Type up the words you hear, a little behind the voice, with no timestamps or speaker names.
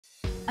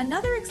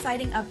Another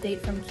exciting update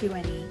from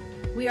QNE.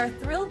 We are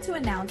thrilled to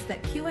announce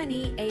that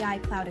QNE AI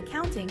Cloud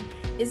Accounting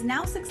is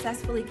now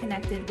successfully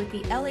connected with the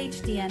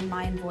LHDN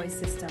MyInvois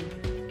System.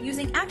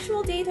 Using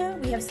actual data,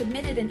 we have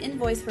submitted an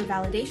invoice for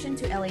validation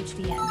to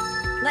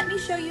LHDN. Let me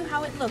show you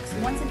how it looks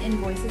once an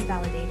invoice is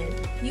validated.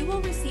 You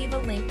will receive a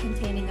link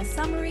containing a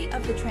summary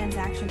of the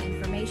transaction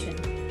information,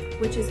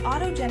 which is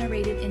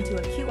auto-generated into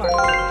a QR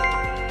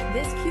code.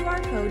 This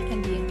QR code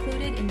can be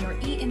included in your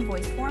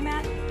e-invoice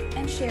format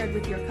and shared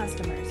with your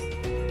customers.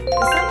 The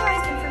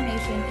summarized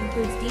information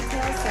includes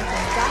details such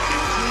as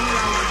document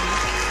UUID,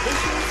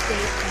 issuance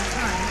date and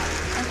time,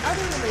 and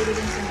other related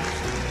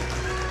information.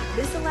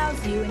 This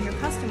allows you and your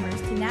customers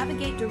to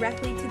navigate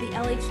directly to the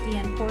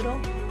LHDN portal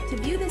to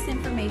view this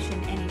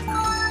information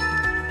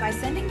anytime. By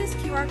sending this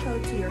QR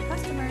code to your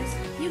customers,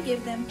 you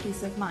give them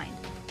peace of mind.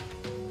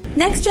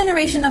 Next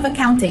generation of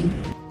accounting.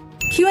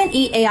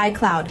 QNE AI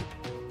Cloud,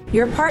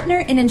 your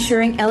partner in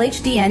ensuring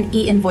LHDN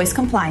e-invoice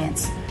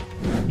compliance.